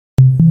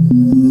For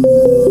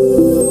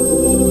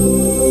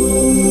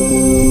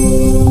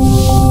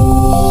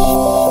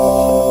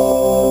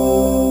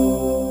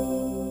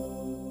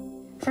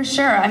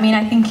sure. I mean,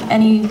 I think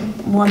any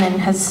woman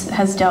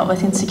has dealt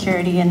with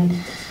insecurity and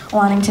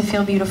wanting to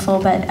feel beautiful,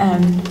 but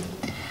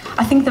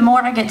I think the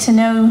more I get to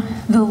know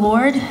the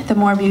Lord, the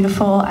more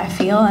beautiful I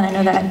feel. And I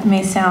know that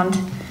may sound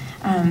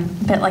a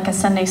bit like a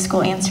Sunday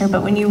school answer,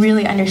 but when you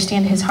really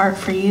understand his heart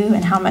for you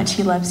and how much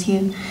he loves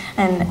you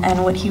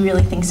and what he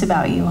really thinks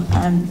about you,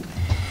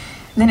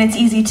 then it's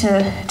easy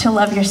to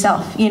love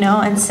yourself, you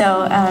know? And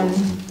so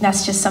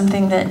that's just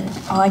something that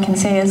all I can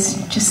say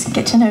is just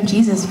get to know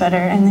Jesus better,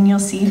 and then you'll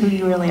see who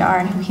you really are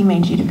and who he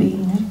made you to be.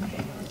 You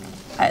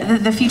know?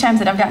 The few times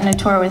that I've gotten to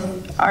tour with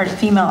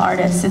female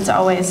artists, it's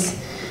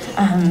always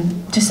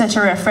just such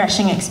a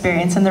refreshing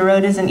experience, and the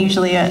road isn't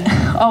usually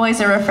always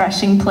a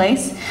refreshing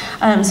place.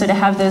 So to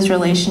have those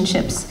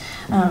relationships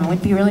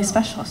would be really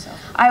special. So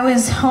I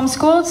was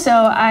homeschooled, so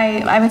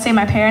I would say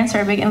my parents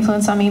are a big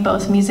influence on me,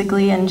 both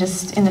musically and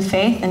just in the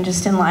faith and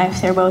just in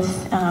life. They're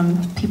both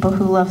people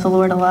who love the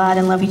Lord a lot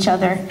and love each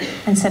other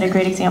and set a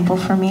great example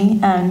for me.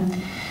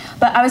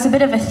 But I was a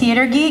bit of a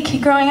theater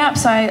geek growing up,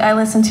 so I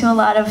listened to a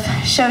lot of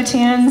show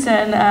tunes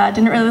and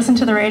didn't really listen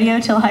to the radio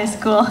till high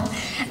school.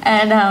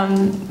 And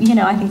you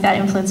know, I think that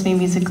influenced me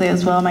musically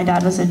as well. My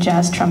dad was a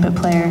jazz trumpet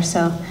player,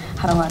 so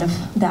had a lot of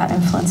that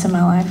influence in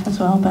my life as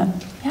well. But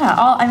yeah,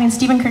 I mean,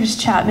 Stephen Curtis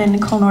Chapman,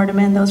 Nicole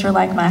Nordeman, those were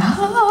like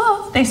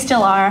my, they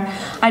still are.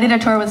 I did a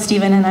tour with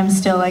Stephen, and I'm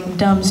still like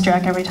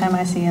dumbstruck every time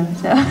I see him.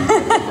 So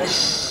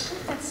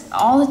it's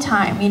all the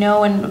time, you know,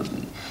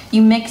 when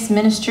you mix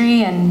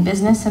ministry and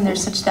business, and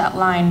there's such that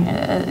line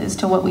as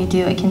to what we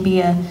do. It can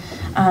be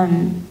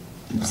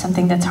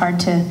something that's hard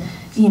to,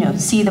 you know,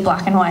 see the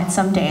black and white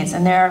some days,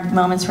 and there are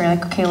moments where you're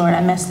like, okay, Lord,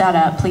 I messed that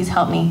up, please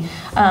help me.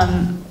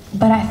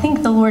 But I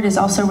think the Lord is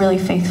also really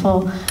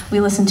faithful. We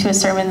listened to a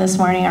sermon this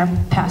morning, our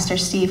pastor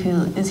Steve,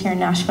 who is here in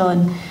Nashville,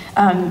 and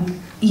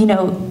you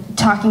know,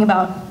 talking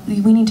about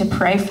we need to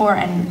pray for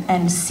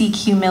and seek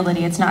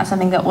humility. It's not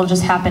something that will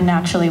just happen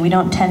naturally. We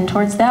don't tend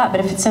towards that, but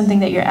if it's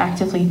something that you're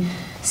actively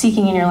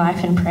seeking in your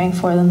life and praying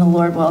for, then the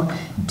Lord will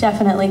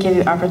definitely give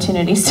you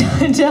opportunities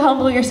to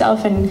humble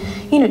yourself and,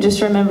 you know,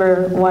 just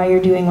remember why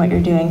you're doing what you're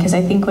doing. Because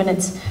I think when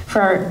it's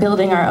for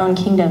building our own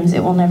kingdoms,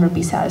 it will never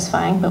be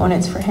satisfying, but when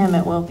it's for him,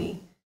 it will be.